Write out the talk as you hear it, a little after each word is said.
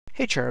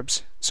Hey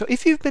Cherubs, so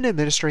if you've been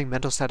administering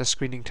mental status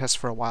screening tests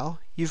for a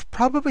while, you've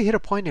probably hit a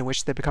point in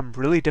which they become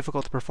really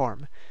difficult to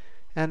perform.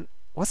 And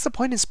what's the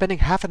point in spending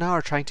half an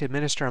hour trying to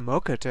administer a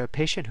mocha to a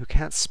patient who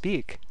can't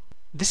speak?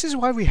 This is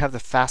why we have the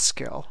FAST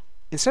scale.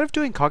 Instead of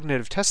doing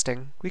cognitive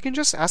testing, we can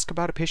just ask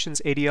about a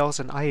patient's ADLs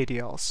and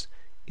IADLs.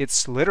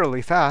 It's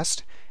literally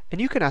fast, and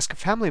you can ask a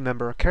family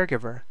member or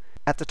caregiver.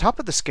 At the top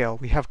of the scale,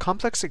 we have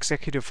complex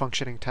executive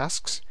functioning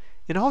tasks.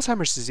 In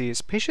Alzheimer's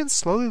disease, patients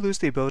slowly lose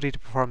the ability to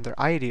perform their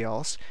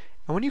IADLs,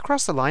 and when you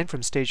cross the line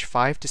from stage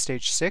 5 to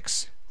stage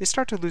 6, they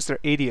start to lose their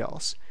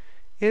ADLs.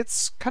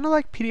 It's kind of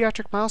like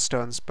pediatric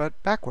milestones,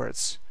 but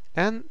backwards.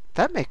 And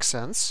that makes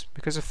sense,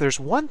 because if there's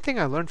one thing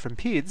I learned from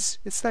peds,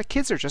 it's that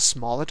kids are just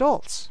small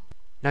adults.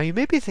 Now you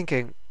may be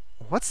thinking,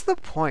 what's the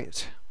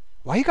point?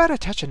 Why you gotta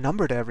attach a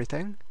number to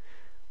everything?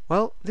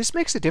 Well, this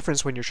makes a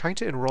difference when you're trying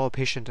to enroll a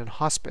patient in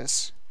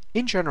hospice.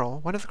 In general,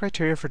 one of the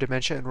criteria for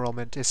dementia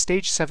enrollment is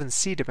stage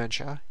 7C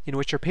dementia, in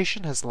which your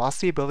patient has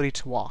lost the ability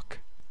to walk.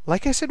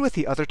 Like I said with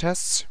the other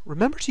tests,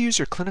 remember to use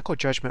your clinical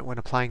judgment when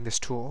applying this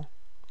tool.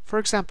 For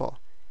example,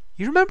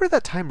 you remember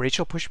that time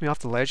Rachel pushed me off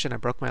the ledge and I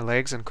broke my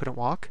legs and couldn't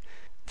walk?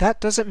 That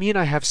doesn't mean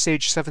I have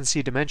stage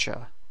 7C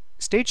dementia.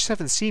 Stage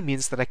 7C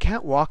means that I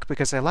can't walk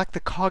because I lack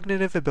the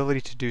cognitive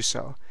ability to do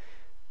so.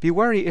 Be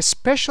wary,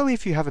 especially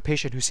if you have a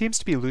patient who seems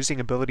to be losing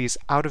abilities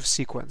out of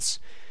sequence.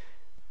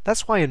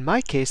 That's why in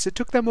my case, it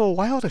took them a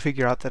while to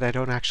figure out that I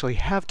don't actually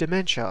have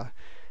dementia.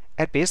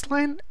 At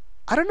baseline,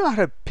 I don't know how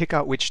to pick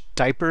out which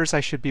diapers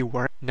I should be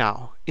wearing.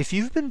 Now, if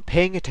you've been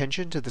paying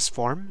attention to this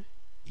form,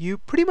 you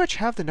pretty much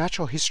have the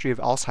natural history of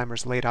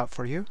Alzheimer's laid out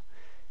for you.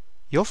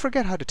 You'll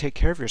forget how to take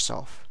care of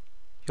yourself.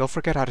 You'll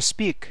forget how to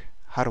speak,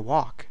 how to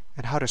walk,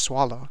 and how to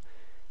swallow.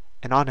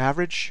 And on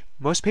average,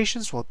 most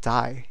patients will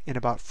die in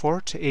about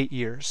 4 to 8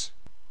 years.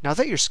 Now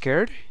that you're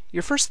scared,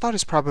 your first thought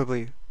is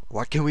probably,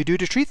 what can we do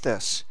to treat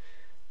this?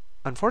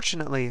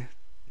 Unfortunately,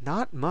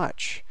 not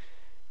much.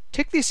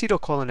 Take the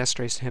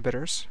acetylcholinesterase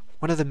inhibitors,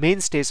 one of the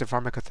mainstays of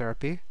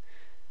pharmacotherapy.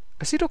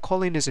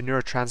 Acetylcholine is a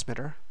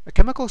neurotransmitter, a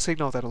chemical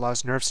signal that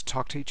allows nerves to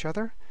talk to each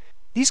other.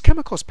 These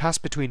chemicals pass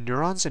between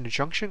neurons in a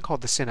junction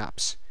called the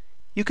synapse.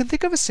 You can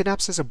think of a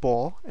synapse as a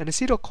bowl and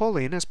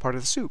acetylcholine as part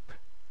of the soup.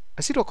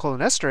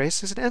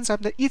 Acetylcholinesterase is an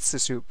enzyme that eats the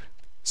soup.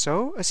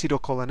 So,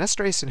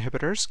 acetylcholinesterase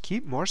inhibitors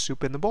keep more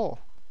soup in the bowl.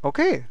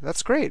 Okay,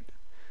 that's great.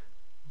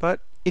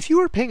 But if you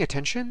were paying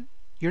attention,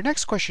 your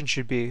next question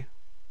should be,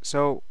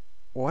 so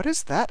what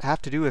does that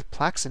have to do with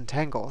plaques and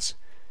tangles?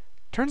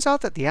 Turns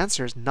out that the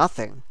answer is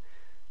nothing.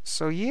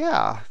 So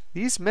yeah,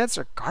 these meds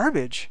are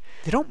garbage.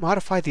 They don't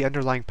modify the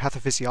underlying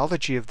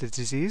pathophysiology of the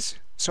disease,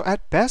 so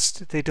at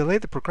best, they delay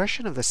the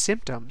progression of the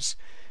symptoms.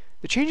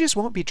 The changes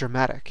won't be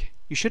dramatic.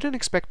 You shouldn't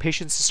expect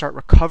patients to start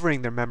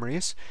recovering their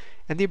memories,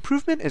 and the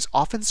improvement is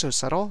often so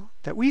subtle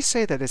that we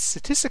say that it's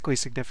statistically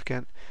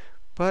significant,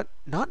 but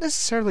not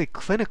necessarily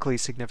clinically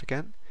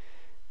significant.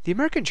 The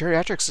American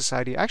Geriatric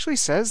Society actually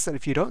says that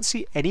if you don't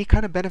see any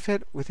kind of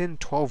benefit within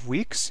 12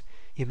 weeks,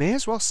 you may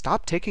as well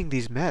stop taking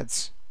these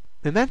meds.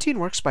 Memantine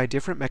works by a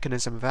different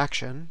mechanism of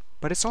action,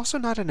 but it's also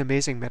not an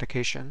amazing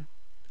medication.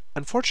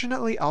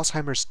 Unfortunately,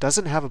 Alzheimer's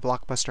doesn't have a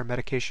blockbuster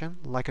medication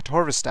like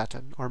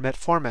atorvastatin or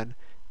metformin,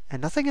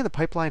 and nothing in the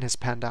pipeline has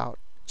panned out.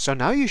 So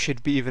now you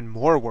should be even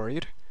more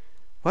worried.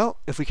 Well,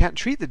 if we can't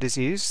treat the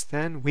disease,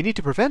 then we need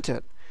to prevent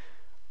it.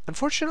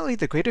 Unfortunately,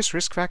 the greatest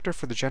risk factor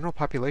for the general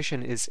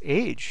population is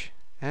age,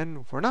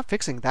 and we're not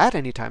fixing that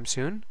anytime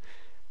soon.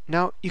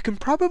 Now, you can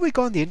probably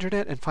go on the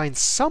internet and find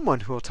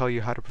someone who will tell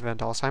you how to prevent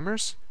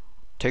Alzheimer's.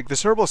 Take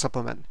this herbal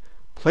supplement.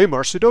 Play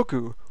more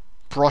Sudoku.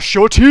 Brush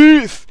your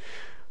teeth!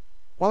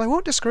 While I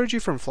won't discourage you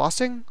from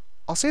flossing,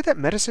 I'll say that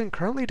medicine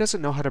currently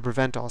doesn't know how to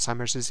prevent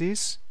Alzheimer's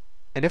disease.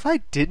 And if I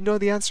did know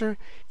the answer,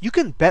 you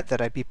can bet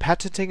that I'd be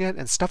patenting it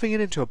and stuffing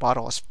it into a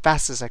bottle as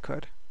fast as I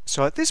could.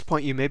 So at this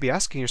point you may be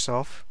asking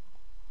yourself,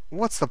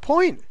 what's the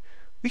point?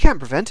 We can't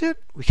prevent it?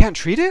 We can't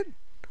treat it?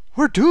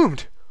 We're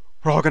doomed.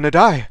 We're all gonna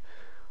die.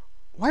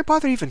 Why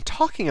bother even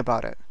talking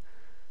about it?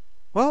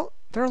 Well,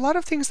 there are a lot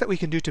of things that we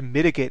can do to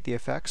mitigate the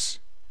effects.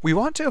 We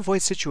want to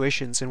avoid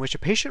situations in which a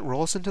patient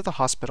rolls into the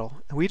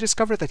hospital and we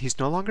discover that he's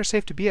no longer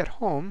safe to be at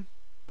home,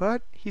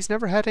 but he's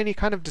never had any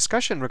kind of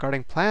discussion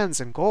regarding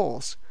plans and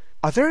goals.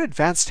 Are there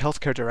advanced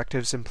healthcare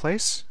directives in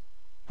place?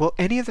 Will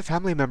any of the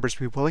family members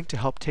be willing to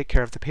help take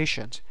care of the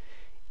patient?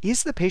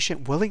 Is the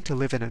patient willing to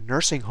live in a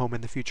nursing home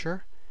in the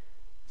future?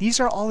 These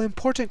are all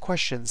important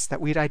questions that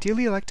we'd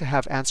ideally like to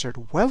have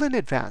answered well in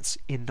advance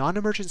in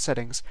non-emergent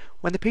settings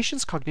when the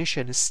patient's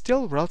cognition is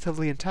still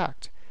relatively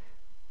intact.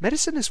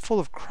 Medicine is full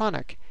of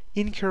chronic,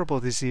 incurable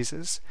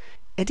diseases,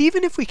 and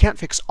even if we can't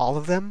fix all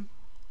of them,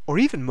 or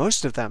even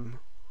most of them,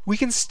 we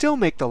can still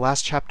make the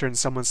last chapter in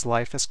someone's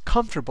life as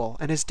comfortable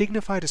and as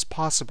dignified as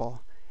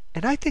possible,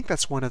 and I think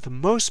that's one of the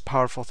most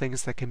powerful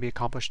things that can be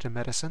accomplished in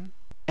medicine.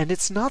 And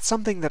it's not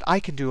something that I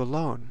can do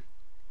alone.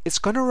 It's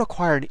going to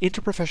require an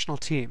interprofessional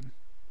team.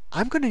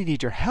 I'm going to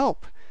need your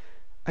help.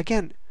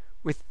 Again,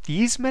 with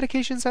these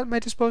medications at my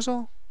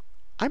disposal,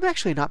 I'm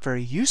actually not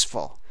very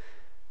useful.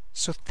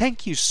 So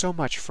thank you so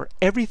much for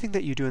everything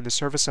that you do in the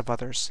service of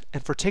others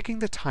and for taking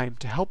the time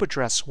to help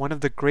address one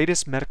of the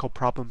greatest medical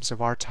problems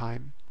of our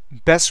time.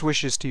 Best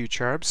wishes to you,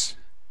 Cherubs.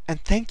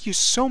 And thank you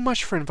so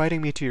much for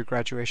inviting me to your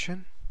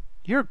graduation.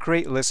 You're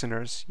great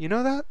listeners, you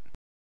know that?